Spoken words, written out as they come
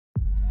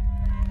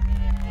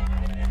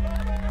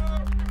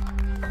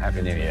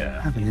Happy New Year.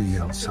 Happy New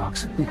Year, old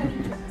socks.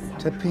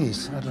 To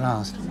peace, at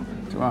last.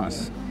 To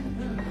us.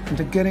 And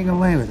to getting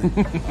away with it.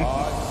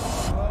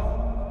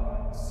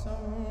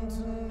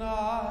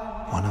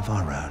 One of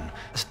our own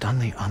has done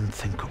the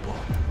unthinkable.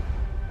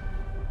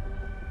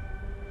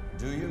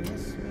 Do you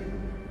miss me?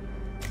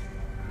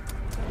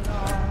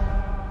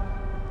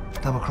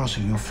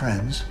 Double-crossing your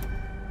friends.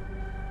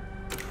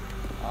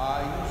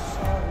 Are you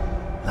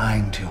sorry?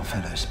 Lying to your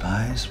fellow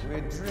spies.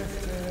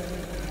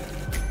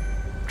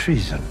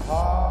 Treason.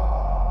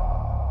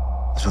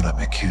 That's what I'm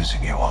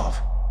accusing you of.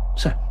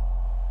 So,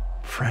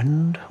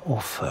 friend or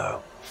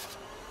foe?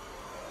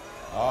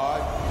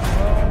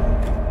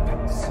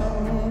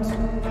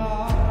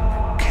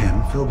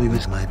 Kim will be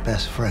with my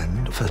best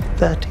friend for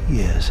 30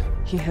 years.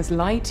 He has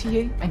lied to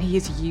you and he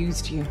has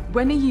used you.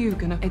 When are you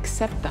gonna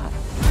accept that?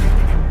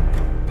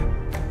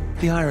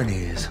 The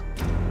irony is,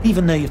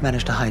 even though you've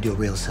managed to hide your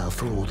real self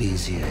for all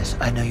these years,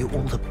 I know you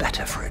all the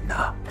better for it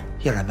now.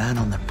 You're a man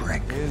on the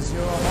brink.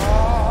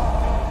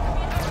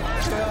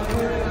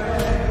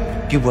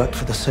 You worked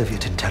for the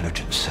Soviet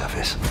intelligence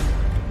service.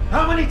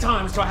 How many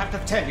times do I have to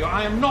tell you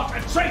I am not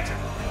a traitor?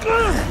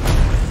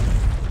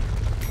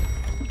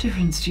 What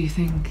difference do you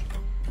think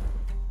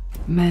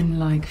men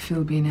like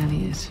Philby and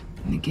Elliot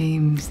and the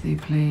games they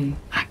play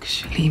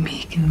actually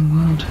make in the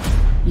world?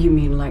 You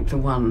mean like the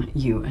one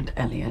you and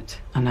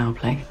Elliot are now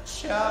playing?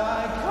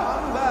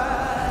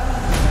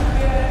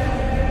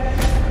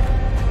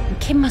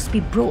 Kim must be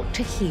brought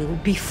to heel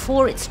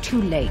before it's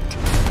too late.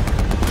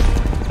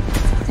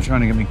 You're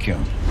trying to get me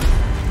killed.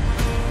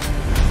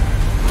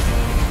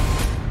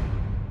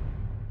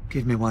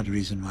 Give me one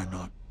reason why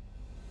not.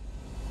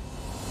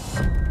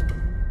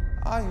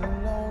 Are you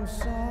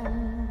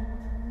lonesome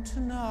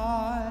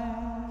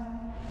tonight?